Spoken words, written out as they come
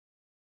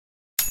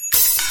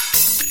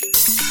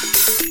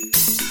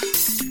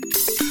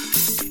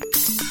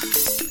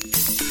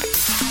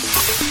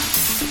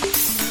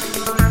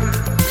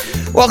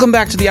Welcome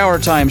back to the Hour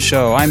Time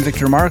Show. I'm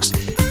Victor Marks.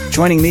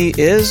 Joining me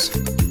is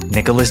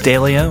Nicholas De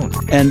Leon.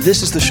 And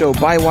this is the show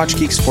by Watch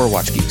Geeks for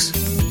Watch Geeks.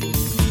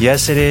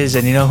 Yes, it is.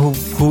 And you know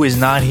who is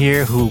not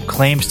here, who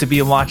claims to be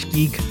a watch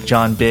geek?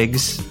 John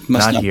Biggs.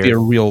 Must not here. be a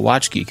real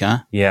watch geek,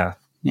 huh? Yeah.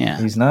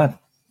 Yeah. He's not.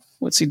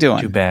 What's he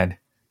doing? Too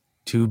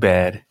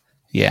bad.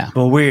 Yeah.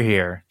 But we're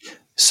here.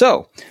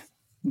 So,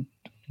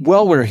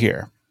 we're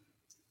here.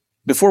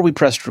 Before we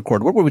pressed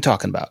record, what were we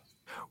talking about?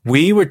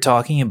 We were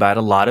talking about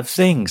a lot of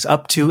things,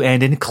 up to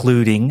and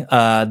including.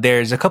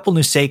 There's a couple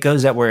new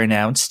Seikos that were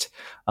announced,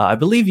 I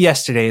believe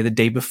yesterday or the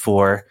day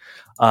before.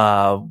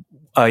 A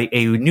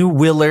new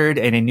Willard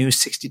and a new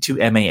 62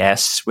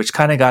 MAS, which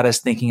kind of got us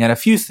thinking on a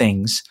few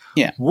things.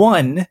 Yeah.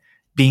 One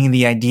being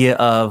the idea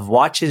of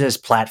watches as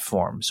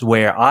platforms,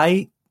 where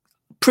I'm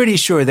pretty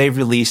sure they've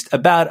released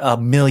about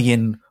 1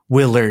 million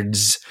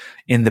Willards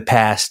in the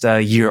past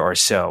year or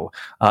so,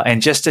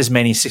 and just as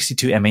many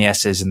 62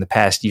 MASs in the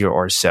past year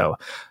or so.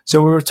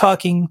 So we were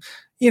talking,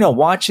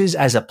 watches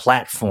as a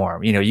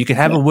platform. You can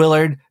have a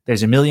Willard.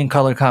 There's 1 million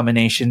color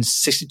combinations,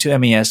 62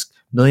 MAS,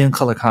 1 million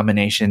color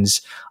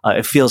combinations.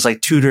 It feels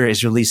like Tudor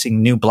is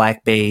releasing new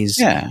Black Bays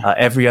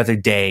every other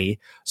day.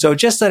 So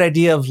just that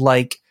idea of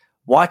like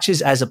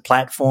watches as a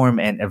platform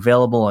and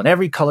available in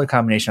every color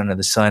combination under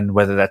the sun,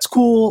 whether that's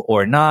cool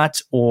or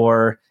not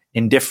or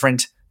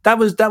indifferent. That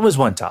was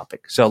one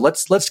topic. So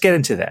let's get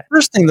into that.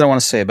 First thing that I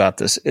want to say about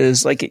this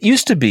is, like, it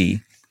used to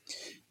be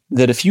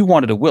that if you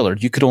wanted a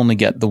Willard, you could only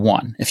get the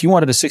one. If you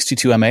wanted a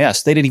 62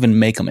 MAS, they didn't even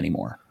make them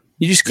anymore.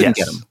 You just couldn't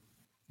get them.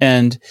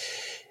 And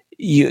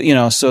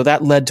so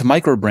that led to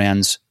micro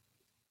brands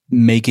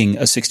making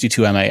a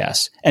 62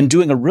 MAS and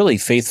doing a really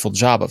faithful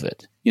job of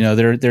it.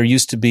 There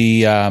used to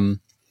be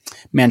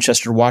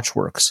Manchester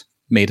Watchworks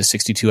made a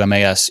 62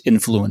 MAS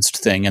influenced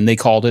thing, and they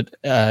called it,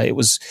 it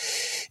was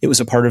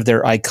a part of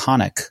their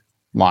Iconic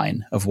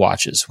line of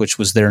watches, which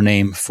was their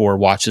name for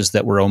watches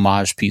that were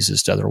homage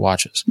pieces to other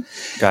watches.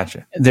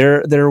 Gotcha.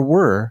 There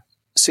were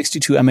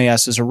 62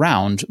 MASs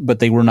around, but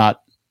they were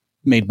not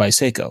made by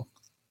Seiko.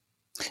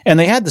 And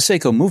they had the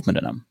Seiko movement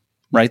in them,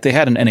 right? They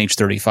had an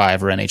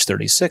NH35 or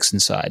NH36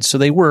 inside. So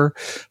they were,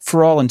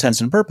 for all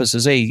intents and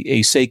purposes, a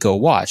Seiko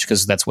watch,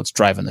 because that's what's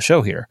driving the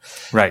show here.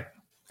 Right.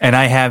 And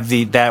I have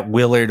that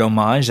Willard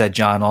homage that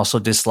John also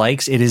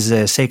dislikes. It is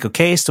a Seiko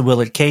case, the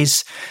Willard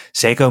case,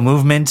 Seiko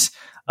movement.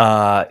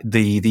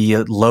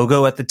 The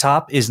logo at the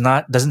top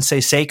doesn't say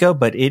Seiko,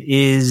 but it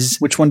is.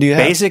 Which one do you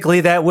have?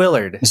 Basically that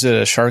Willard. Is it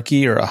a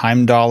Sharkey or a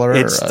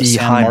Heimdallr? It's the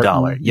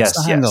Heimdallr. Yes,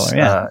 it's the Heimdallr,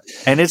 yeah.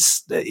 And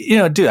it's,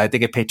 dude, I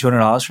think I paid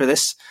 $200 for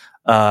this.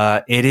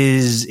 It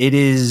is,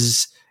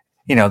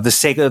 the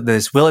Seiko,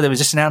 this Willard that was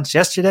just announced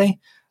yesterday,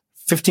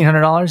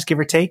 $1,500, give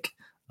or take.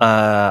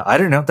 I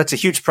don't know. That's a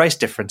huge price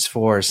difference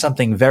for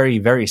something very,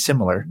 very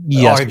similar.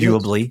 Yes,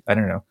 arguably. I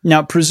don't know.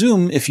 Now,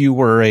 presume if you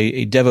were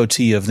a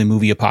devotee of the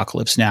movie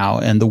Apocalypse Now,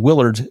 and the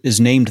Willard is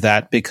named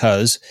that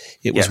because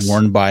it was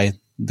worn by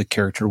the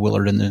character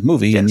Willard in the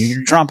movie, and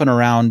you're tromping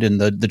around in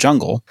the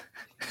jungle.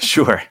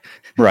 Sure.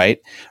 Right.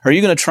 Are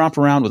you going to tromp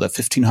around with a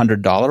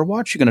 $1,500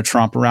 watch? You're going to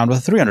tromp around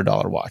with a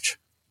 $300 watch?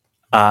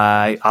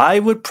 I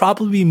would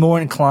probably be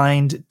more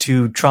inclined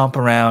to tromp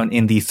around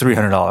in the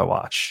 $300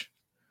 watch.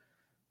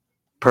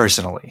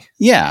 Personally.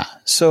 Yeah.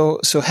 So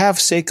have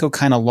Seiko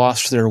kind of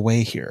lost their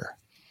way here?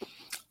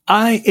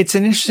 It's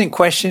an interesting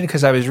question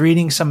because I was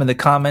reading some of the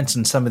comments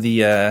and some of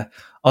the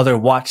other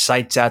watch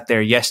sites out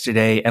there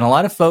yesterday, and a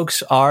lot of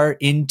folks are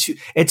into.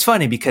 It's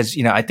funny because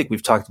I think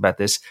we've talked about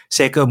this.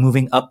 Seiko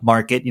moving up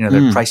market.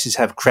 Their prices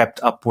have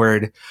crept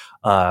upward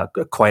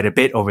quite a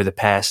bit over the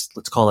past,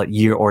 let's call it,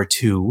 year or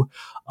two.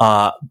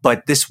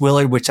 But this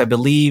Willard, which I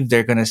believe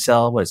they're going to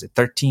sell, what is it?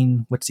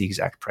 13? What's the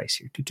exact price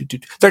here?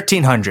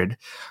 1,300.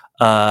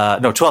 No,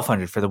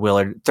 1,200 for the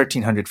Willard,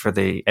 1,300 for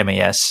the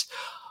MAS.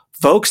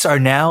 Folks are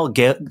now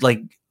get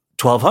like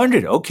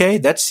 1,200. Okay,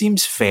 that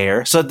seems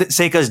fair. So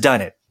Seiko's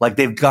done it. Like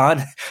they've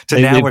gone to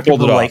now where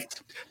people are like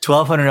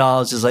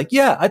 $1,200 is like,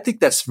 yeah, I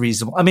think that's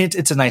reasonable. I mean,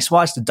 it's a nice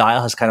watch. The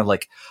dial has kind of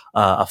like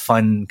a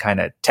fun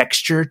kind of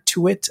texture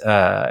to it.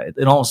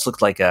 It almost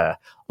looked like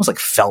almost like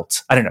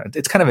felt. I don't know.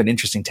 It's kind of an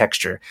interesting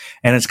texture,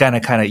 and it's kind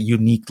of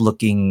unique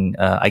looking.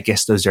 I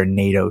guess those are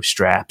NATO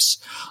straps.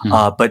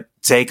 But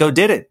Seiko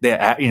did it.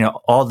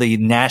 All the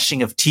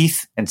gnashing of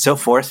teeth and so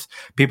forth.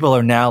 People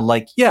are now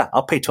like, yeah,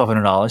 I'll pay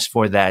 $1,200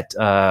 for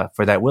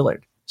that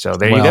Willard. So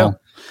there you go.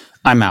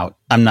 I'm out.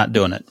 I'm not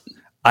doing it.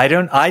 I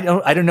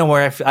don't know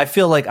where I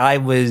feel like I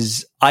would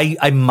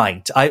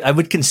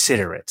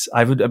consider it.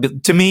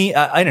 To me,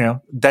 I don't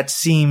know. That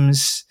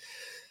seems,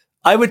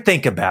 I would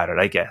think about it,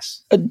 I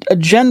guess. A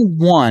Gen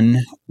 1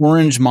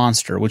 Orange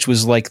Monster, which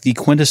was like the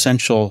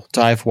quintessential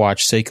dive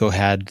watch Seiko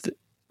had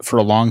for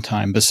a long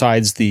time,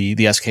 besides the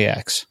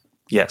SKX.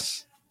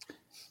 Yes.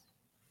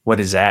 What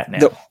is that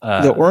now?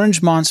 The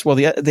Orange Monster, well,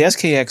 the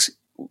SKX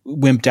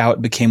wimped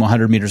out, became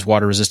 100 meters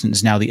water resistant,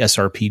 is now the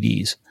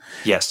SRPDs.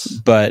 Yes.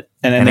 But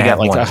and they got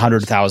like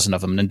 100,000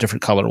 of them in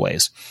different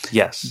colorways.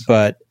 Yes.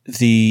 But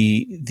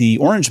the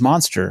Orange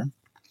Monster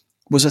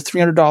was a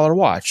 $300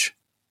 watch.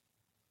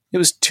 It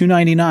was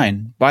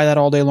 $299. Buy that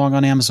all day long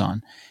on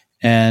Amazon.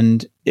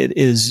 And it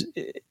is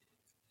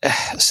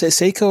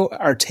Seiko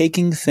are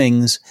taking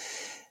things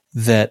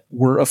that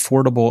were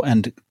affordable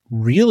and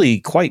really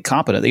quite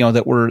competent,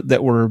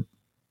 that were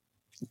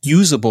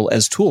usable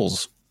as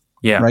tools.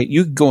 Yeah. Right.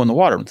 You could go in the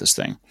water with this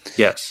thing.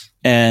 Yes.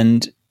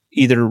 And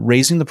either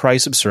raising the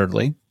price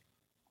absurdly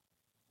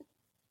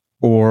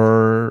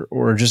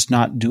or just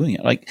not doing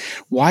it. Like,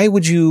 why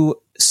would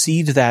you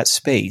cede that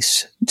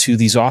space to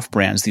these off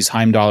brands, these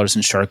Heimdallers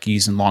and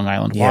Sharkies and Long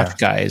Island watch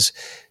guys,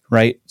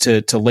 right?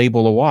 To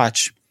label a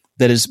watch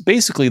that is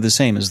basically the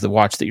same as the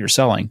watch that you're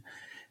selling,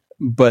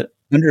 but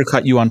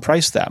undercut you on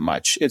price that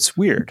much. It's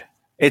weird.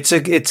 It's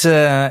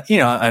a,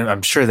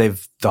 I'm sure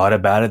they've thought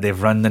about it.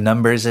 They've run the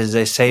numbers, as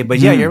they say, but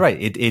yeah, you're right.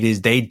 It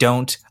is, they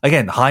don't,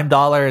 again,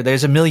 Heimdaller,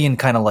 there's a million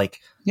kind of like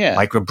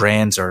micro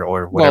brands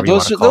or whatever you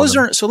want to call those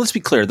them. aren't, so let's be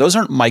clear. Those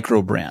aren't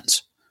micro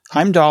brands.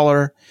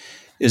 Heimdaller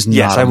is not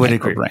yes, a I would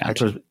micro agree. brand.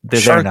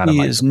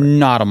 Sharky is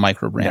not a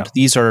micro brand. No.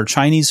 These are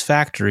Chinese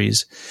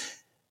factories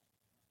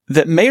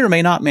that may or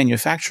may not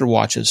manufacture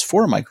watches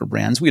for micro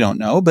brands. We don't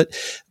know, but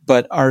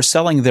are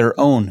selling their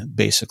own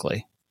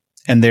basically.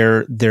 And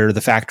they're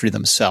the factory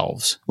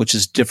themselves, which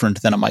is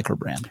different than a micro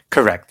brand.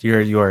 Correct.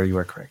 You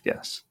are correct.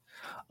 Yes.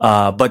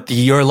 But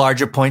your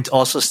larger point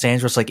also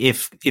stands where it's like,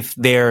 if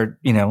they're,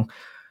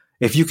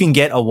 if you can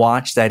get a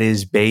watch that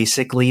is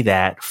basically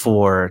that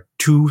for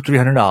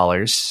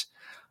 $200-$300,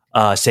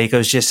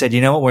 Seiko's just said,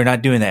 you know what, we're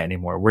not doing that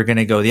anymore. We're going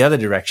to go the other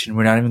direction.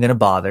 We're not even going to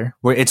bother.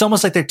 It's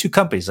almost like they're two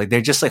companies. Like they're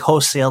just like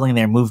wholesaling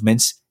their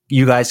movements.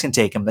 You guys can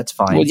take them. That's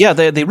fine. Well, yeah,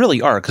 they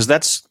really are, because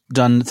that's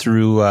done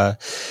through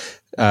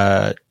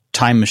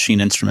Time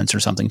Machine Instruments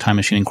or something. Time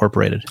Machine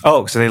Incorporated.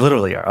 Oh, so they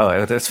literally are.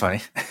 Oh, that's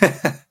funny.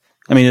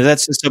 I mean,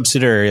 that's a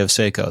subsidiary of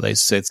Seiko.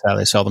 It's how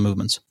they sell the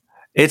movements.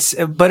 It's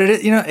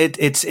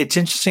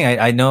interesting.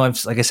 I know.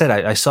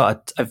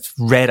 I've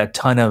read a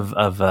ton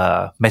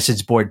of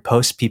message board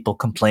posts, people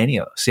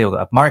complaining, sale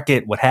up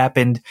market, what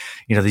happened?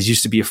 These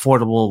used to be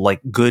affordable, like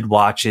good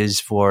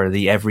watches for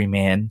the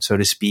everyman, so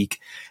to speak.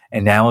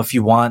 And now if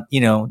you want,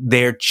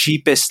 their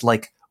cheapest,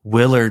 like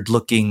Willard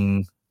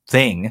looking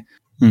thing,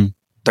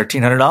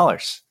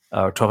 $1,300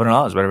 or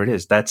 $1,200, whatever it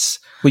is. That is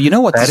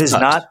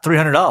not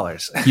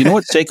 $300. You know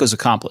what Seiko's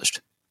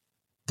accomplished?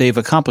 They've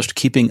accomplished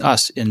keeping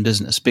us in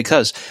business,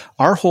 because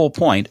our whole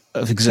point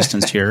of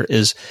existence here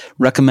is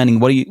recommending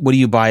what do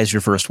you buy as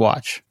your first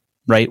watch,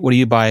 right? What do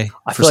you buy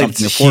for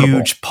something affordable? A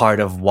huge part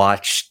of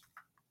watch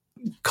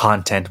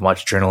content,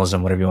 watch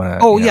journalism, whatever you want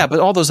to. Oh yeah, but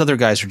all those other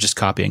guys are just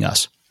copying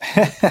us.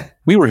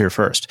 We were here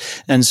first,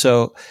 and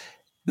so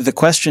the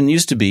question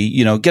used to be,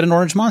 get an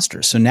Orange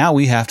Monster. So now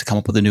we have to come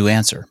up with a new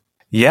answer.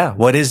 Yeah,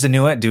 what is the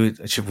new?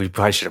 We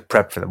probably should have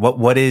prepped for that.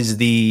 What is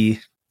the?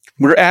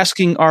 We're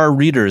asking our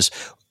readers.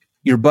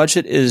 Your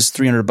budget is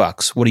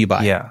 $300. What do you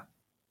buy? Yeah.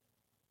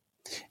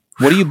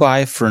 What do you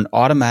buy for an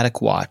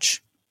automatic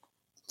watch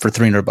for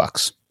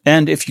 $300?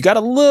 And if you got a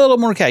little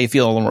more cash, you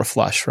feel a little more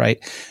flush, right?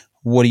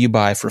 What do you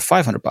buy for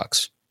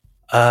 $500?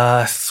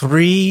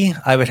 3,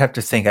 I would have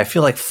to think. I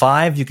feel like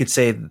 5, you could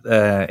say,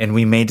 and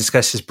we may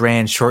discuss this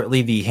brand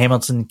shortly, the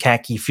Hamilton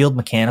Khaki Field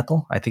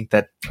Mechanical. I think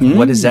that,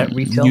 what is that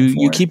retail for?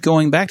 You keep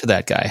going back to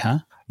that guy, huh?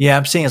 Yeah,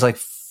 I'm saying it's like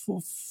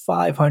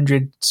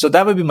 500. So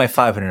that would be my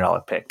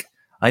 $500 pick.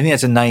 I think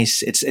that's a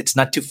nice, it's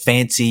not too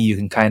fancy. You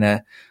can kind of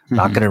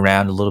knock it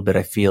around a little bit.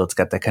 I feel it's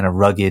got that kind of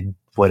rugged,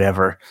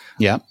 whatever.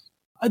 Yeah.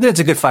 I think it's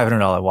a good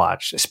 $500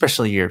 watch,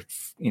 especially your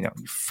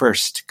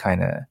first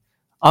kind of,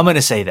 I'm going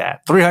to say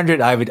that 300.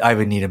 I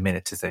would need a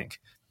minute to think.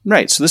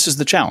 Right. So this is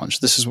the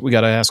challenge. This is what we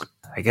got to ask.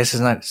 I guess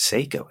it's not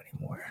Seiko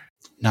anymore.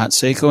 Not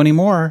Seiko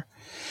anymore.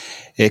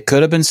 It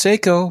could have been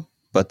Seiko,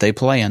 but they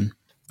play in.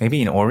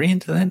 Maybe an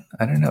Orient then?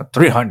 I don't know.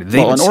 300.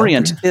 Well, an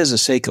Orient is a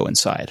Seiko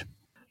inside.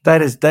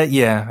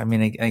 Yeah. I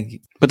mean,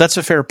 but that's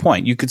a fair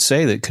point. You could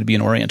say that it could be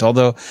an Orient,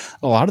 although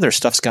a lot of their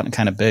stuff's gotten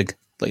kind of big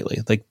lately,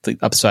 like the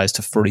upsize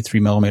to 43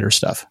 millimeter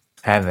stuff.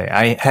 Have they?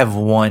 I have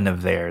one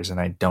of theirs, and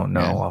I don't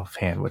know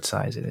offhand what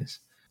size it is.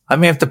 I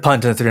may have to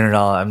punt on $300.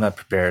 I'm not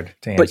prepared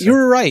to answer. But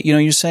you're right.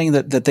 You're saying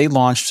that they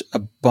launched a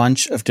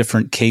bunch of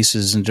different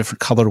cases and different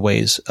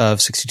colorways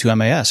of 62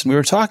 MAS, and we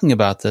were talking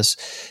about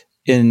this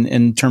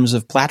in terms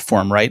of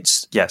platform,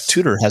 right? Yes.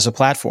 Tudor has a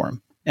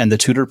platform, and the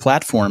Tudor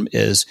platform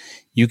is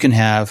you can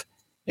have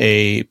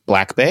a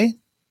Black Bay,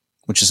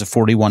 which is a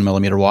 41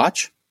 millimeter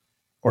watch,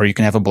 or you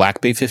can have a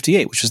Black Bay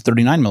 58, which is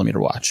 39 millimeter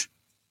watch.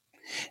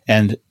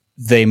 And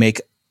they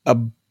make a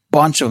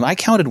bunch of them. I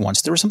counted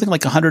once. There was something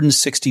like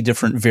 160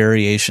 different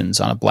variations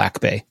on a Black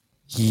Bay.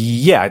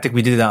 Yeah, I think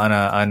we did that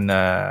on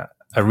a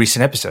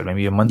recent episode,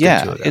 maybe a month or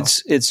two ago.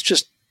 It's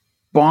just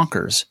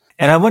bonkers.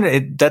 And I wonder,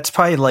 that's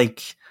probably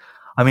like,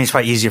 I mean, it's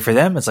probably easier for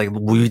them. It's like,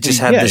 we just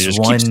have this just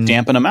one keep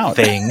stamping them out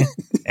thing,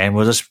 and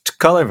we'll just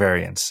color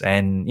variants.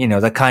 And,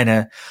 that kind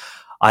of,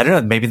 I don't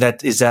know, maybe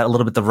that is a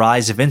little bit the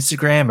rise of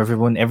Instagram.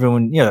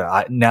 Everyone,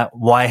 now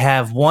why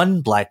have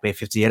one Black Bay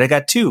 58? I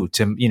got two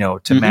to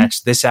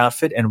match this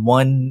outfit, and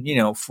one,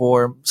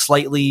 for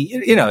slightly,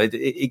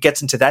 it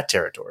gets into that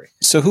territory.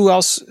 So who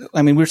else?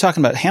 I mean, we were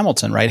talking about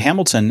Hamilton, right?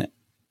 Hamilton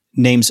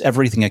names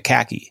everything a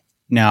khaki.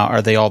 Now,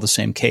 are they all the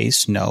same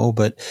case? No,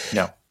 but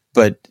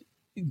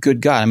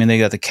good God. I mean, they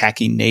got the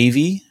khaki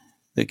Navy,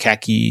 the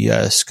khaki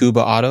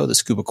Scuba Auto, the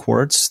Scuba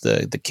Quartz,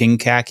 the King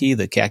khaki,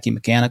 the khaki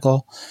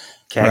Mechanical.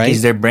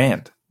 Khaki's their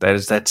brand.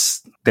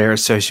 They're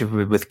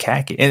associated with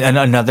khaki. And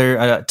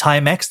another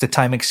Timex, the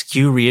Timex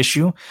Q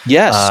reissue.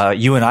 Yes,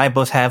 you and I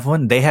both have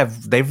one.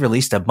 They've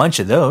released a bunch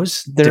of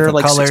those. There are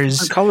like colors,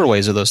 6 different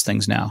colorways of those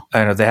things now.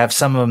 I know they have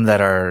some of them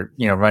that are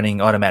running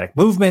automatic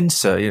movements.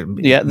 So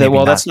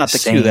that's not the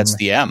Q, that's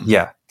the M.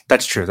 Yeah,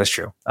 that's true.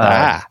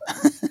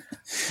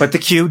 But the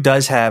Q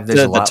does have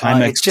a lot. The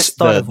Timex, just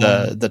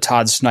the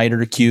Todd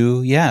Snyder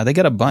Q. Yeah, they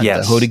got a bunch.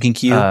 Yes. The Hodigan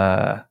Q.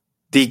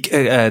 The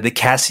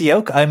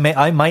Casio,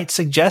 I might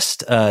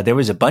suggest. There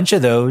was a bunch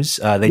of those.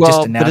 They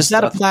just announced. But is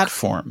that a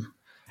platform?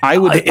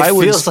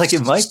 Feels like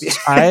it might be.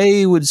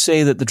 I would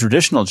say that the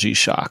traditional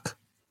G-Shock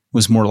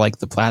was more like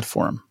the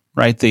platform,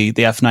 right? The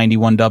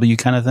F91W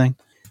kind of thing.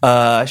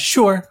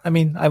 Sure. I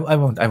mean, I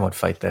won't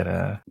fight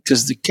that.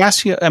 Because the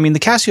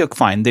Casio,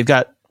 fine. They've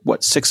got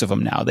 6 of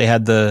them now. They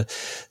had the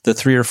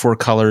 3 or 4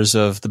 colors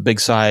of the big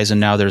size, and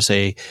now there's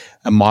a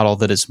model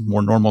that is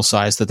more normal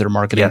size that they're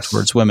marketing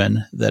towards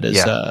women. That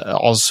is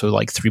also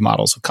like 3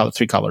 models of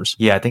 3 colors.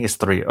 Yeah, I think it's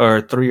 3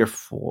 or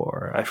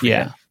 4. I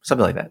forget,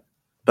 something like that.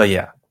 But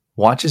yeah,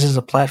 watches as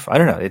a platform. I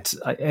don't know.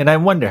 And I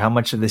wonder how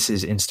much of this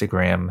is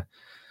Instagram.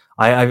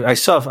 I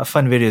saw a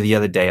fun video the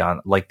other day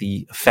on like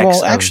the effects.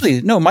 Well,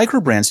 actually, no, micro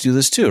brands do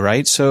this too,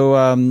 right? So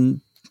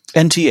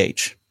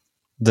NTH,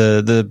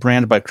 the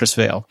brand by Chris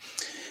Vail,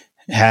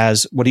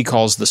 has what he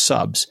calls the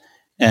subs,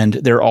 and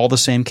they're all the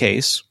same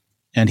case,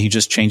 and he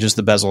just changes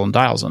the bezel and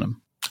dials on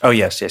them. Oh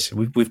yes,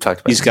 we've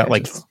talked about. He's got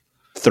like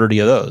 30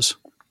 of those.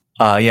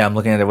 Yeah, I'm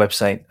looking at their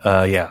website.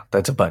 Yeah,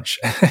 that's a bunch.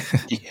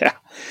 Yeah.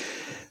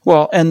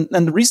 Well, and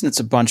the reason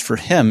it's a bunch for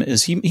him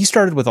is he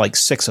started with like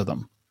 6 of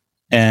them,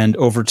 and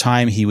over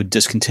time he would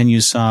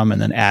discontinue some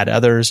and then add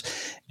others,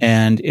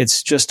 and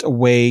it's just a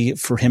way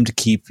for him to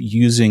keep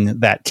using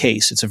that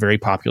case. It's a very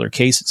popular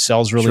case. It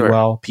sells really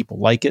well. People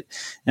like it,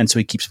 and so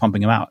he keeps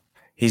pumping them out.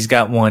 He's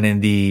got one in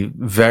the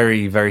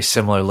very, very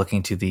similar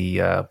looking to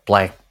the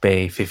Black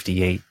Bay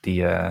 58.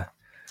 The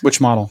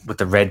which model? With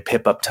the red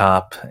pip up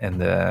top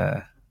and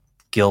the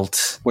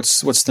gilt.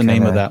 What's the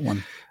name of that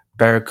one?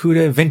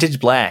 Barracuda Vintage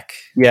Black.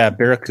 Yeah,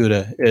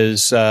 Barracuda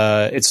is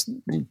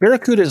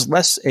Barracuda is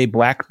less a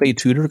Black Bay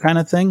Tudor kind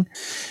of thing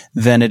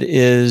than it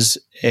is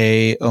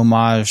a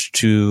homage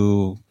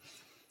to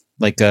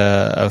like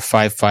a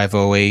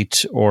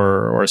 5508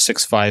 or a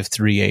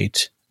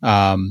 6538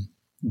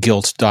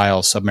 gilt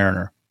dial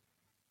Submariner.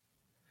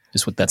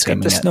 Is what that's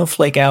aiming at. It's got the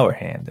snowflake hour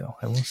hand, though.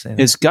 I will say that.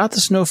 It's got the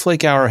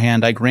snowflake hour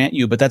hand, I grant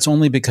you, but that's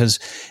only because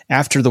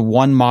after the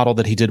one model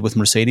that he did with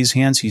Mercedes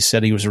hands, he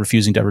said he was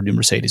refusing to ever do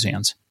Mercedes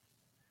hands.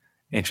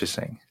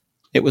 Interesting.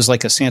 It was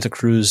like a Santa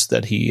Cruz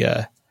that he.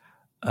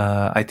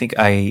 I think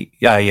I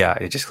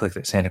just clicked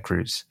it. Santa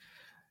Cruz.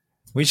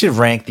 We should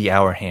rank the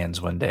hour hands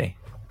one day.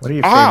 What are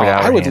your favorite hour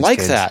hands? I would like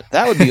kids? that.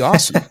 That would be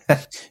awesome.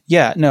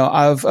 Yeah, no.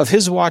 Of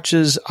his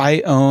watches, I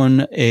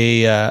own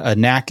a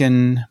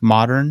Nakin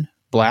Modern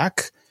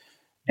Black,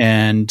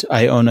 and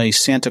I own a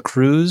Santa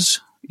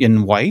Cruz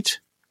in white.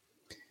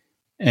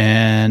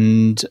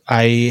 And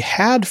I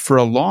had for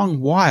a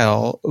long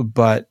while,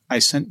 but I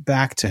sent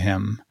back to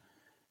him.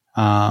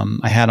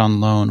 I had on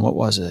loan. What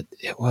was it?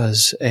 It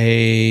was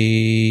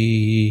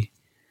it's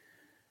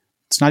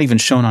not even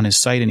shown on his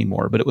site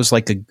anymore, but it was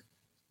like a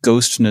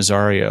Ghost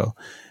Nazario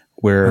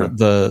where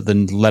the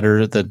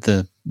letter,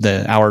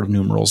 the hour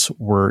numerals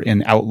were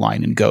in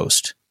outline in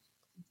Ghost.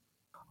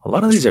 A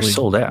lot of these are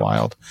sold out.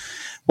 Wild.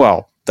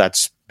 Well,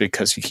 that's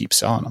because he keeps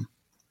selling them.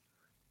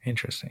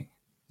 Interesting.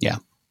 Yeah.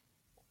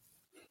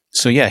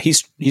 So yeah,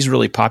 he's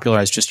really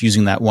popularized just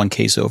using that one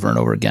case over and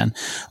over again.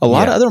 A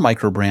lot of other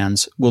micro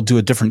brands will do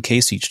a different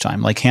case each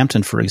time. Like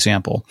Hampton, for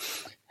example,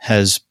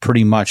 has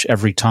pretty much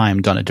every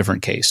time done a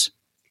different case.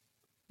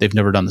 They've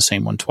never done the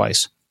same one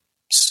twice.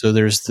 So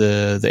there's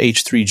the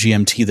H3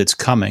 GMT that's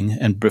coming,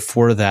 and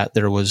before that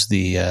there was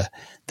the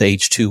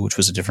H2, which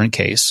was a different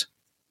case.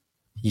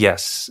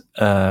 Yes,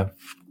 they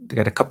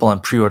got a couple on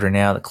pre-order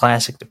now. The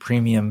Classic, the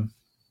Premium,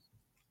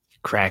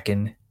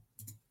 Kraken.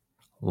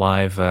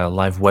 Live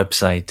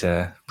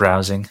website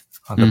browsing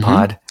on the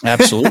pod.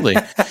 Absolutely.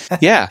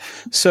 Yeah.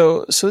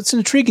 So it's an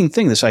intriguing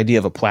thing, this idea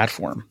of a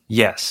platform.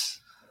 Yes.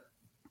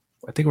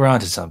 I think we're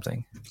onto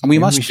something. And we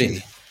must be.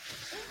 We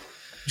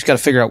just got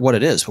to figure out what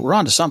it is, but we're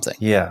onto something.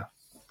 Yeah.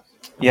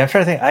 Yeah, I'm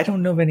trying to think. I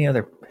don't know of any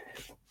other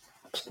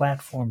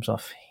platforms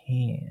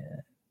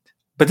offhand.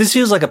 But this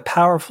feels like a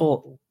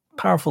powerful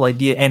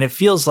idea, and it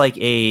feels like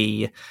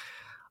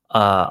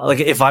like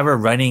if I were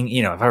running,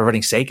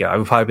 Seiko, I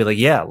would probably be like,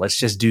 yeah, let's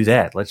just do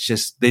that.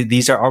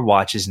 These are our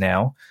watches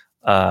now.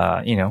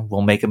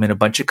 We'll make them in a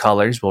bunch of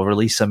colors. We'll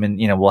release them in,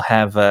 we'll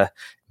have,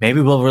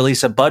 maybe we'll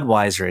release a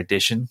Budweiser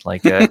edition.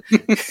 Like,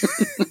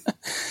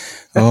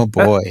 oh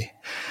boy.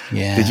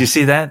 Yeah. Did you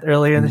see that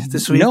earlier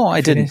this week? No,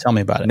 I didn't. Tell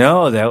me about it.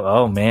 No,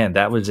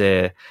 that was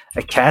a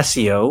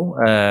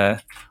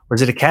Casio.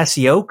 Was it a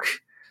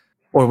Casioke?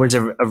 or was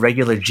it a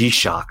regular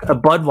G-Shock, a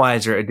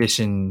Budweiser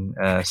edition,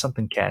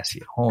 something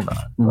Casio? Hold on,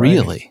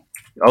 Really?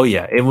 Oh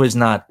yeah, it was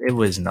not. It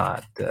was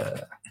not.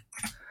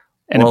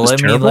 And well, it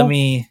was terrible? let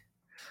me.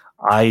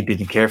 I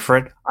didn't care for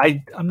it.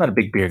 I'm not a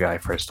big beer guy.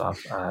 First off,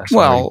 so I'm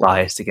really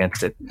biased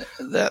against it.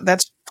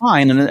 That's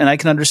fine, and I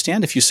can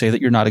understand if you say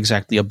that you're not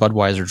exactly a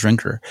Budweiser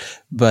drinker,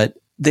 but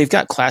they've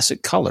got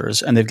classic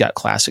colors and they've got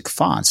classic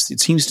fonts. It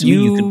seems to me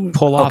you can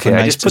pull off a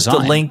nice I just put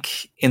design. the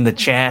link in the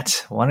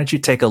chat. Why don't you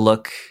take a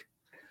look?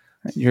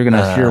 You're going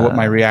to hear what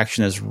my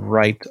reaction is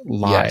right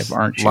live,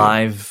 aren't you?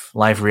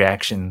 Live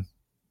reaction.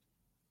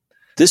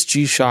 This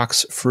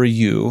G-Shock's for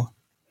you.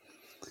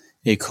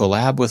 A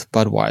collab with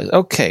Budweiser.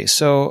 Okay,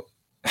 so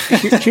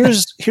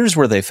here's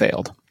where they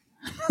failed.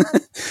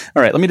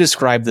 All right, let me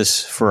describe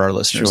this for our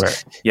listeners.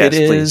 Sure. Yes,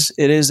 please.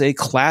 It is a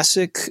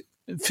classic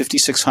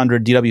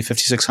 5600 DW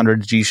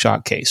 5600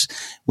 G-Shock case,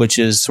 which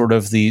is sort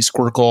of the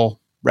squircle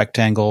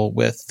rectangle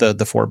with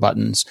the 4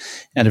 buttons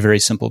and a very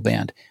simple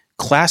band.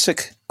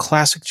 Classic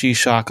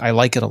G-Shock. I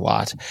like it a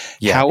lot.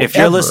 Yeah. However, if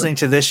you're listening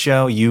to this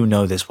show, you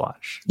know this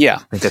watch. Yeah.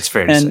 I think that's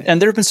fair to say. And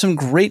there have been some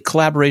great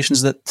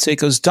collaborations that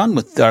Seiko's done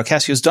with,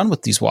 Casio's done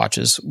with these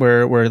watches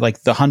where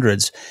like the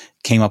hundreds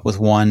came up with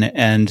one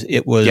and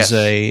it was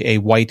a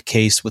white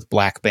case with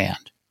black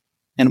band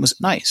and it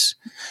was nice.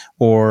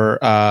 Or,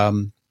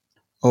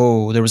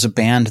 there was a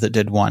band that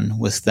did one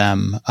with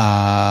them.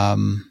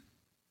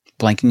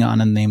 Blanking on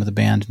the name of the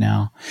band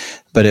now,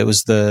 but it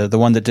was the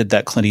one that did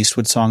that Clint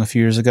Eastwood song a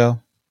few years ago.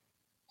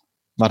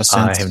 A lot of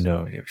sense. I have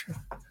no idea.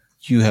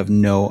 You have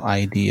no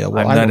idea.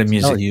 Well, I'm not a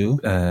music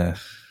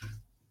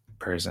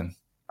person.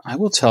 I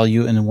will tell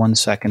you in 1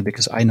 second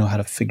because I know how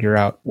to figure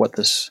out what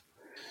this.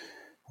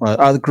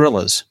 The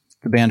Gorillaz,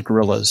 the band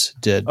Gorillaz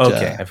did.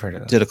 Okay, I've heard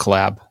of that. Did a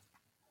collab.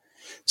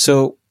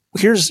 So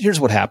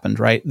here's what happened.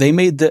 Right, they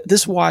made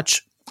this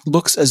watch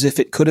looks as if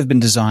it could have been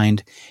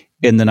designed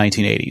in the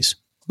 1980s.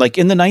 Like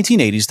in the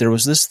 1980s, there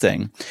was this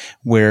thing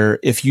where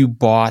if you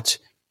bought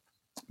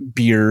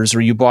beers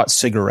or you bought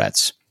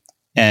cigarettes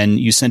and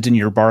you sent in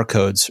your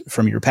barcodes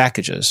from your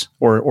packages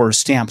or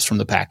stamps from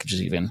the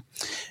packages even,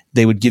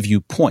 they would give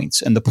you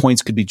points and the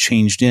points could be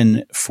changed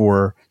in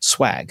for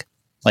swag.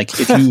 Like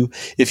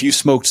if you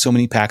smoked so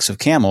many packs of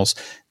Camels,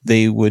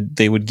 they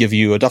would give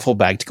you a duffel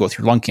bag to go with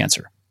your lung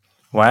cancer.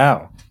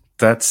 Wow.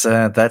 That's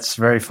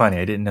very funny.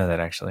 I didn't know that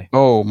actually.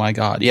 Oh my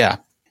God. Yeah.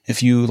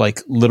 If you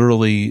like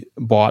literally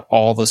bought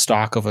all the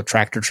stock of a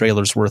tractor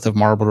trailer's worth of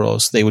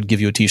Marlboros, they would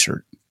give you a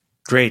t-shirt.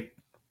 Great.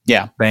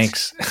 Yeah.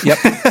 Thanks. Yep.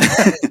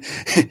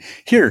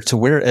 Here to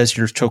wear as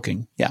you're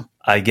choking. Yeah.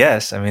 I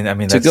guess. I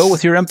mean, to go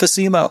with your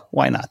emphysema.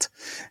 Why not?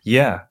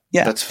 Yeah.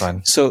 Yeah. That's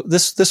fun. So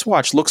this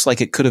watch looks like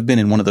it could have been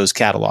in one of those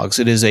catalogs.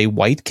 It is a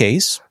white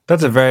case.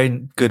 That's a very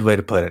good way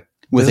to put it.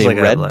 With a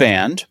red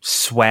band.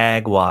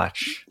 Swag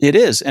watch. It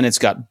is. And it's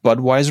got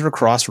Budweiser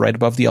across right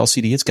above the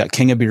LCD. It's got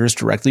King of Beers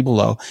directly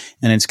below.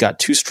 And it's got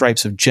 2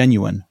 stripes of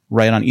Genuine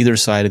right on either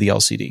side of the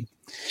LCD.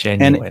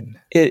 Genuine.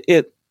 And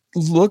it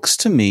looks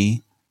to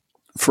me,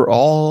 for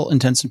all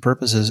intents and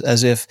purposes,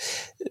 as if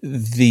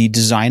the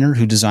designer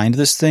who designed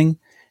this thing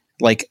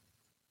like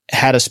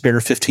had a spare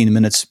 15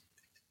 minutes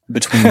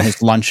between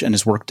his lunch and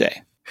his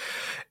workday.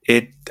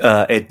 It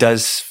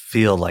does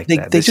feel like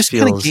that. They just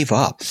kind of gave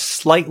up.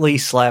 Slightly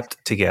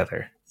slapped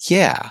together.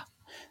 Yeah.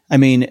 I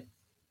mean,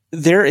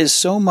 there is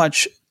so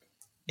much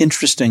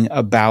interesting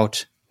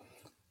about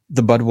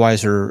the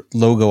Budweiser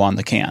logo on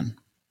the can.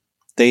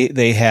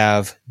 They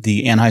have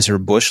the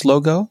Anheuser-Busch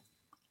logo.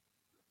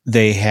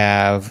 They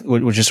have,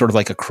 which is sort of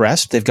like a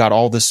crest. They've got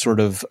all this sort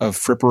of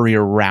frippery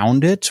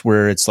around it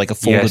where it's like a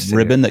folded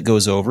ribbon that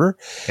goes over.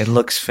 It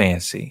looks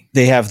fancy.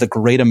 They have the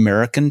Great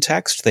American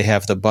text. They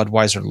have the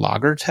Budweiser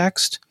Lager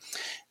text.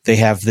 They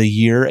have the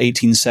year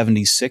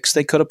 1876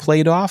 they could have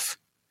played off.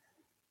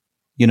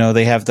 You know,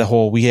 they have the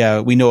whole, we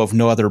know of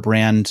no other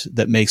brand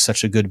that makes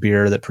such a good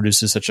beer that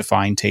produces such a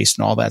fine taste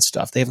and all that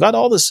stuff. They've got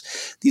all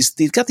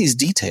they've got these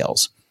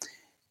details.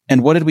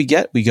 And what did we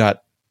get? We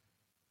got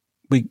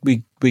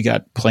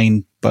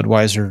plain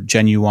Budweiser,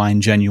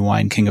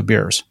 genuine King of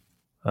Beers.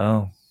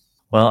 Oh,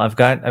 well, I've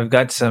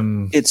got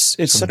some. It's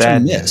some such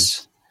bad a miss.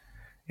 News.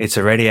 It's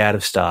already out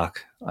of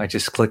stock. I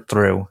just clicked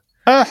through.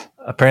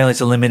 Apparently, it's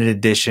a limited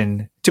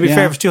edition. To be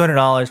fair, it was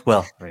 $200.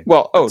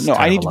 Well,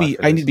 I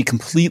need to be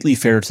completely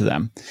fair to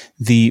them.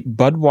 The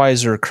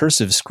Budweiser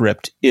cursive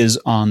script is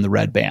on the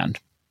red band.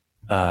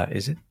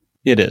 Is it?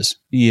 It is.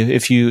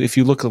 If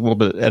you look a little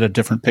bit at a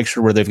different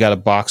picture where they've got a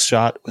box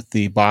shot with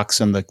the box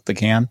and the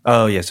can.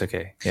 Oh yes,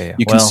 okay, yeah.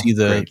 You can see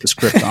the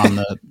script on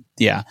the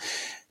yeah.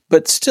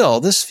 But still,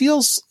 this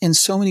feels in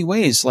so many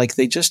ways like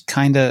they just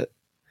kind of.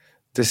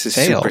 This is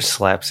failed. Super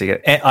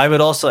slapstick. And I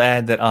would also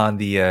add that on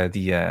the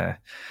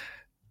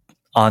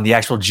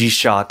actual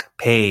G-Shock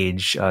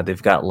page,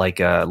 they've got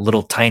like a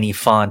little tiny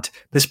font.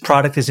 This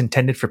product is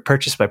intended for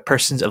purchase by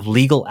persons of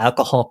legal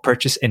alcohol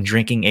purchase and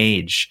drinking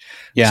age.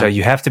 Yeah. So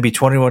you have to be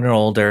 21 or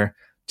older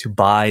to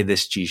buy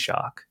this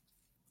G-Shock.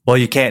 Well,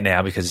 you can't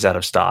now because it's out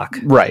of stock.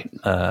 Right.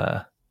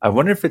 I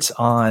wonder if it's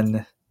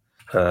on.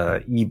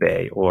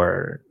 eBay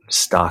or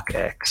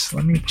StockX.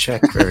 Let me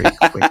check very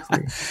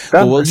quickly.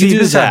 Well, you do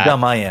this is that. how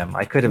dumb I am.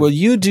 I could have. Well,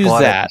 you do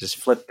bought it that. and just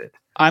flipped it.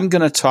 I'm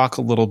going to talk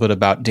a little bit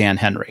about Dan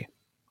Henry.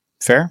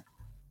 Fair?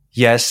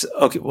 Yes.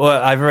 Okay.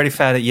 Well, I've already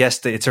found it.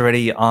 Yes, it's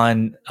already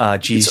on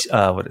StockX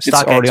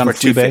already on for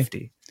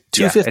eBay? $250.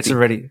 Yeah, it's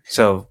already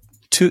so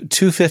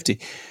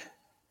 $250.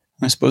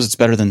 I suppose it's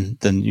better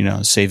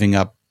than saving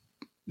up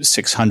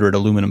 600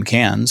 aluminum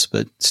cans,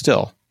 but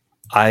still.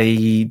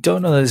 I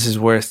don't know that this is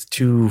worth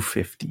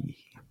 $250.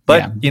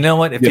 But you know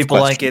what? If people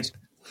like it,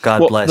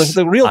 God bless.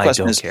 The real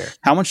question is, care.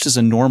 How much does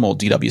a normal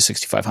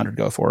DW6500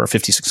 go for, or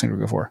 5600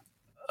 go for?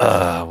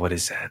 What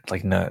is that?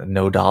 Like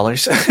no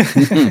dollars?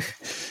 Is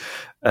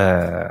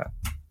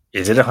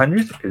it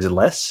 100? Is it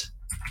less?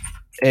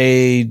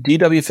 A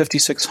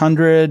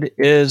DW5600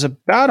 is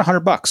about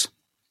 $100.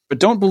 But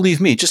don't believe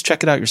me. Just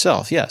check it out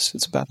yourself. Yes,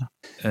 it's about.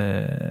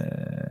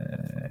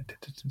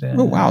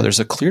 Oh wow! There's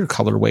a clear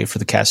colorway for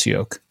the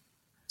Casio.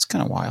 It's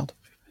kind of wild.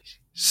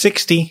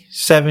 60,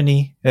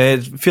 70.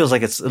 It feels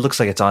like it looks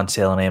like it's on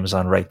sale on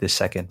Amazon right this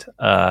second.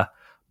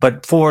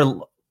 But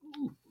for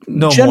more than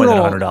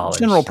 $100.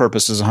 General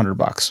purpose is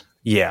 $100.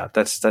 Yeah,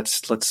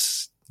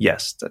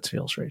 yes, that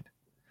feels right.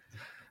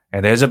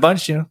 And there's a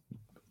bunch, pick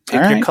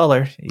your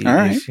color.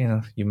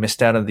 You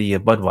missed out on the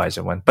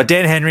Budweiser one. But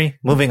Dan Henry,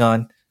 moving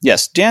on.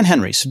 Yes, Dan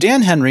Henry. So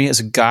Dan Henry is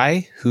a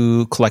guy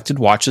who collected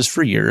watches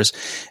for years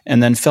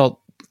and then felt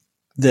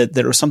that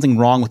there was something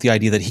wrong with the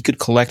idea that he could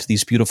collect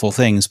these beautiful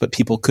things, but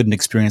people couldn't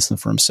experience them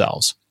for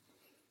themselves.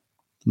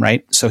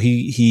 Right? So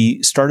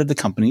he started the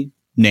company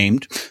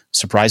named,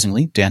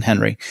 surprisingly, Dan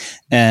Henry.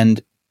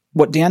 And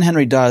what Dan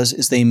Henry does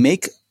is they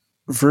make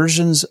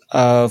versions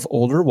of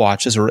older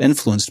watches or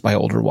influenced by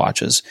older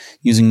watches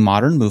using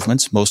modern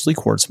movements, mostly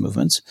quartz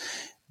movements,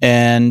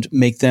 and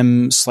make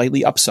them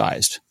slightly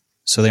upsized.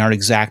 So they aren't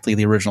exactly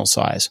the original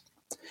size.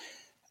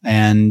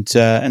 And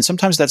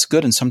sometimes that's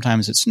good and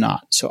sometimes it's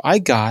not. So I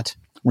got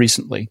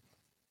recently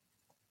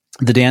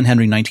the Dan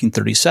Henry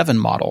 1937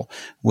 model,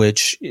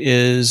 which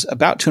is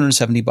about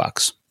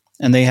 $270.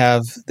 And they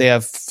have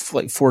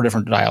like 4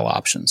 different dial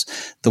options.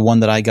 The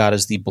one that I got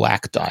is the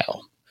black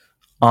dial.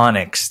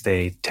 Onyx,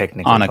 they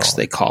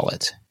call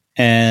it.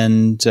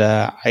 And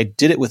I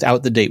did it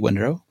without the date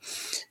window.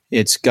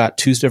 It's got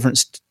 2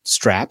 different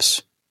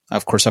straps.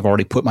 Of course, I've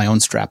already put my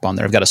own strap on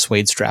there. I've got a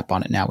suede strap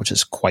on it now, which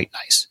is quite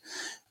nice.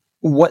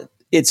 What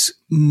it's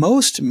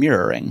most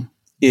mirroring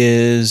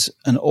is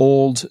an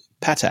old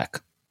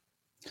Patek.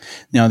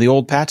 Now, the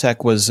old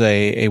Patek was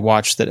a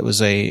watch that it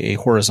was a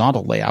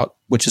horizontal layout,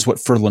 which is what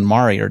Furlan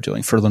Mari are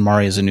doing. Furlan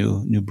Mari is a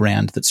new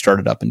brand that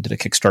started up and did a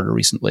Kickstarter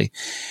recently.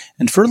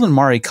 And Furlan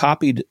Mari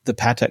copied the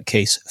Patek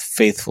case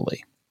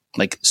faithfully,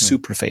 like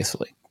super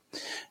faithfully.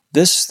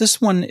 This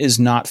one is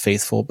not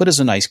faithful, but is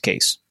a nice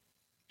case.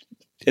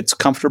 It's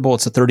comfortable.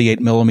 It's a 38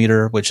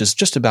 millimeter, which is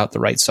just about the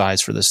right size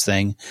for this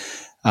thing.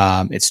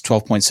 It's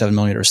 12.7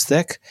 millimeters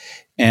thick,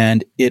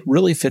 and it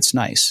really fits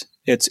nice.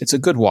 It's a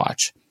good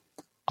watch.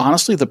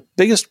 Honestly, the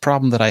biggest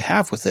problem that I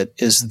have with it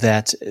is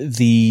that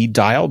the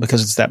dial,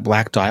 because it's that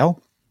black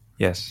dial,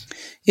 yes,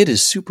 it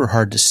is super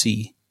hard to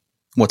see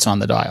what's on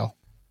the dial.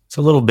 It's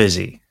a little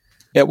busy.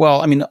 Yeah,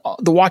 well, I mean,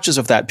 the watches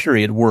of that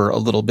period were a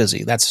little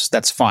busy.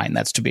 That's fine.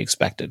 That's to be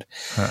expected.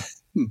 Huh.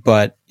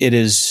 But it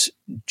is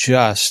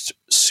just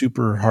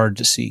super hard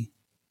to see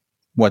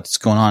what's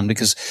going on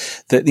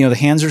because the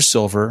hands are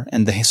silver,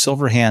 and the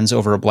silver hands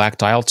over a black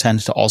dial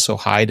tend to also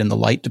hide in the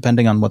light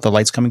depending on what the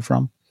light's coming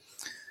from.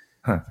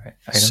 Huh.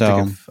 I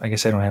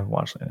guess I don't have a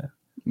watch like that.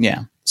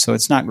 Yeah, so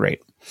it's not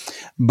great,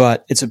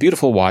 but it's a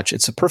beautiful watch.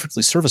 It's a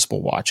perfectly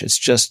serviceable watch. It's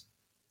just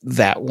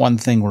that one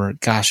thing where,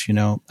 gosh,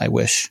 I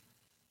wish,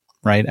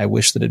 right? I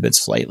wish that it had been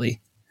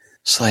slightly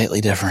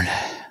different.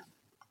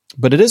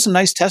 But it is a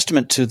nice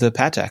testament to the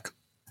Patek.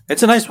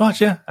 It's a nice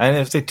watch, yeah. I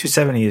if the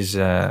 270 is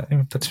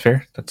that's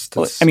fair. That's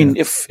well, I mean,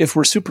 if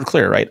we're super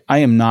clear, right? I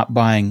am not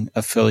buying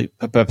a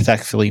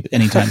Patek Philippe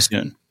anytime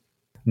soon.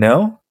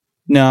 No.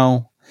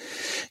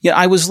 Yeah,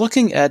 I was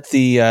looking at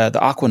the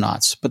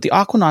Aquanauts, but the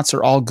Aquanauts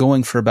are all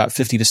going for about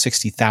 50 to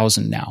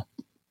 60,000 now,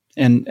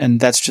 and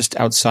that's just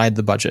outside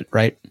the budget,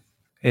 right?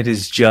 It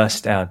is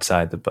just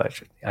outside the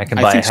budget. I can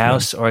buy a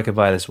house, or I could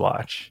buy this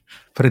watch.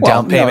 Put a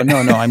down payment.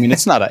 No. I mean,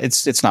 it's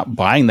not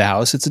buying the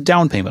house. It's a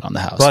down payment on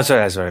the house. Well,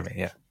 that's what I mean.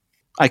 Yeah.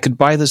 I could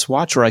buy this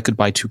watch, or I could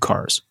buy 2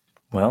 cars.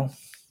 Well,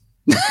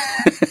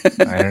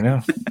 I don't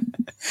know.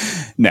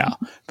 No,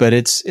 but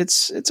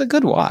it's a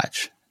good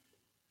watch.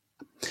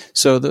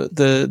 So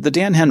the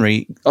Dan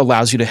Henry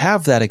allows you to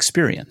have that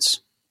experience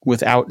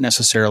without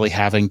necessarily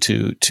having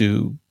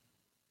to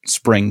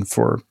spring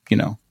for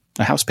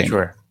a house payment.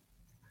 Sure.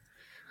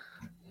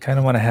 Kind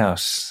of want a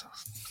house.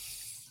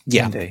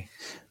 Yeah. One day.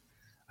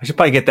 I should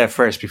probably get that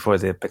first before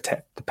the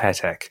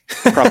Patek.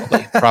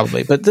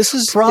 Probably. But this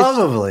is...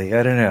 Probably.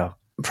 I don't know.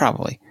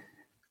 Probably.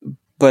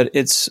 But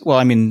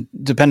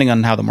depending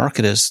on how the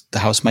market is, the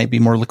house might be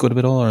more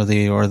liquidable, or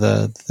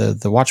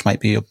the watch might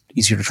be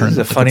easier to turn. It's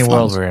a funny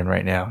world we're in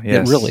right now.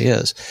 Yes. It really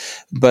is.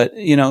 But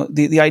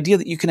the idea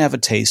that you can have a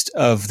taste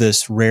of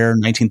this rare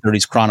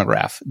 1930s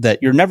chronograph that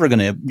you're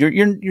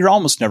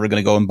almost never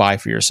going to go and buy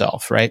for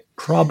yourself, right?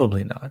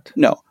 Probably not.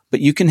 No, but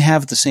you can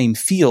have the same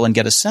feel and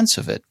get a sense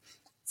of it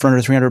for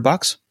under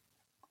 $300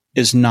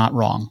 is not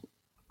wrong.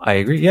 I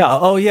agree. Yeah.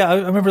 Oh, yeah. I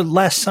remember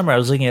last summer I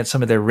was looking at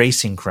some of their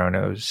racing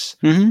chronos.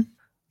 Mm-hmm.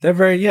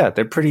 They're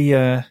they're pretty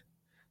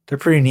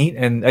neat.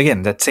 And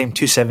again, that same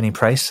 $270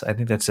 price, I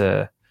think that's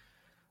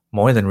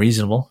more than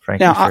reasonable,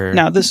 frankly.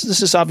 Now this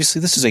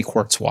is a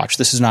quartz watch.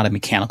 This is not a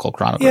mechanical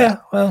chronograph. Yeah.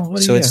 Well,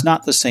 it's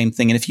not the same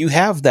thing. And if you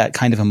have that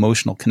kind of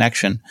emotional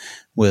connection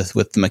with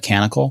the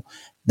mechanical,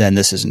 then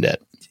this isn't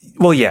it.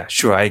 Well, yeah,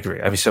 sure. I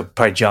agree. I mean, so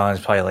probably John's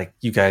probably like,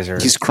 you guys are.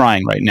 He's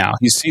crying right now.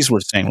 He's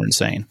saying we're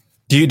insane.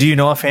 Do you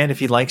know offhand if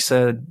he likes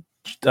Dan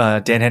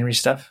Henry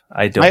stuff?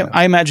 I don't know.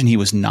 I imagine he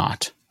was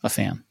not a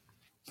fan.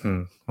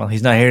 Well,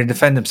 he's not here to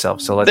defend himself,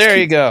 so let's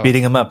you go.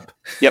 Beating him up.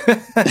 Yep.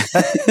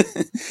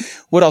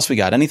 What else we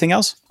got? Anything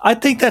else? I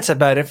think that's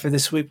about it for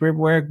this week.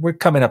 We're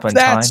coming up on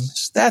time.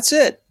 That's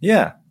it.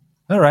 Yeah.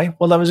 All right.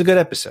 Well, that was a good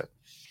episode.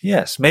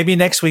 Yes. Maybe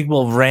next week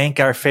we'll rank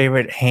our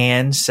favorite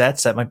hand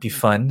sets. That might be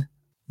fun.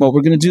 Well,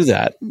 we're going to do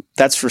that.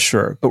 That's for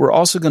sure. But we're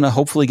also going to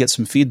hopefully get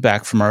some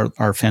feedback from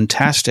our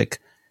fantastic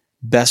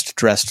best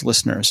dressed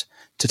listeners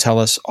to tell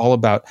us all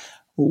about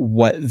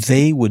what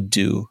they would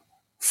do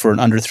for an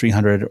under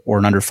 300 or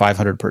an under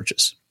 500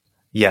 purchase.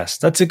 Yes,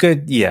 that's a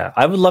good. Yeah,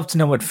 I would love to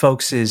know what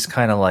folks is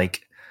kind of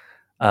like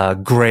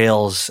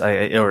grails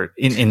or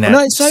in that. No,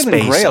 it's not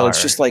even grail. Are.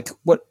 It's just like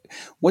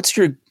what's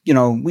your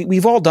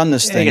we've all done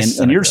this thing,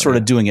 and you're sort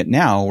of doing it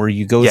now, where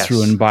you go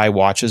through and buy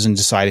watches and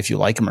decide if you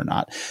like them or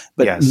not.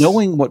 But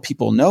knowing what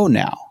people know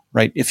now,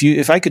 right?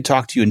 If I could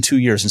talk to you in 2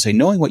 years and say,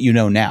 knowing what you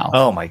know now,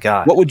 oh my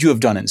God, what would you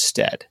have done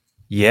instead?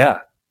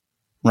 Yeah,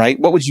 right.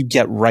 What would you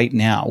get right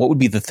now? What would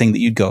be the thing that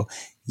you'd go,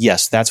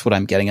 yes, that's what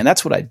I'm getting, and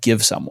that's what I'd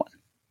give someone,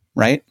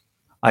 right?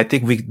 I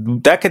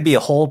think that could be a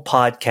whole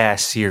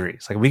podcast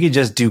series. Like, we could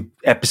just do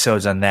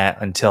episodes on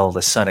that until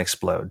the sun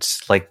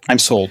explodes. Like, I'm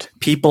sold.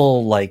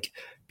 People's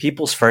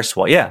first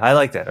watch. Yeah, I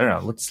like that. I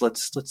don't know.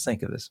 Let's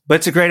think of this. But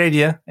it's a great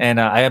idea,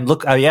 and I'm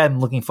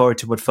looking forward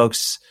to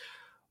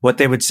what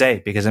they would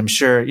say, because I'm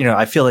sure,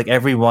 I feel like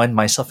everyone,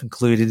 myself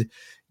included,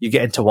 you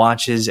get into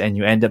watches and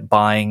you end up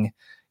buying,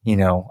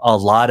 a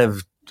lot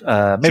of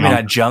maybe junk.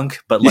 not junk,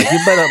 but like you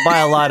better buy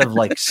a lot of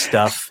like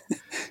stuff.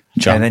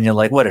 Junk. And then you're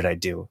like, what did I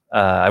do?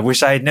 I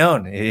wish I had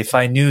known. If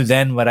I knew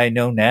then what I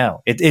know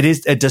now.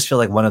 It does feel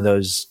like one of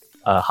those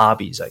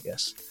hobbies, I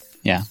guess.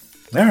 Yeah.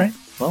 All right.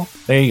 Well,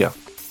 there you go.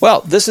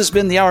 Well, this has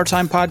been the Our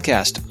Time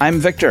Podcast. I'm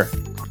Victor.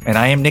 And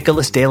I am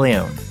Nicholas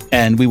DeLeon.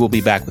 And we will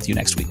be back with you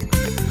next week.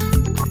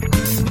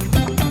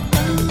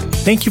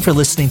 Thank you for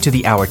listening to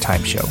the Our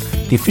Time Show,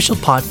 the official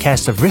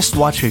podcast of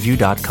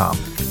wristwatchreview.com.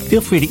 Feel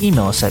free to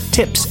email us at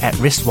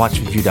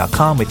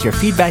tips@wristwatchreview.com with your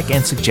feedback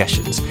and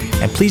suggestions.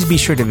 And please be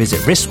sure to visit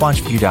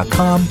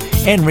wristwatchreview.com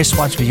and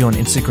wristwatchreview on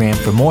Instagram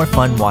for more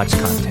fun watch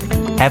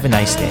content. Have a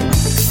nice day.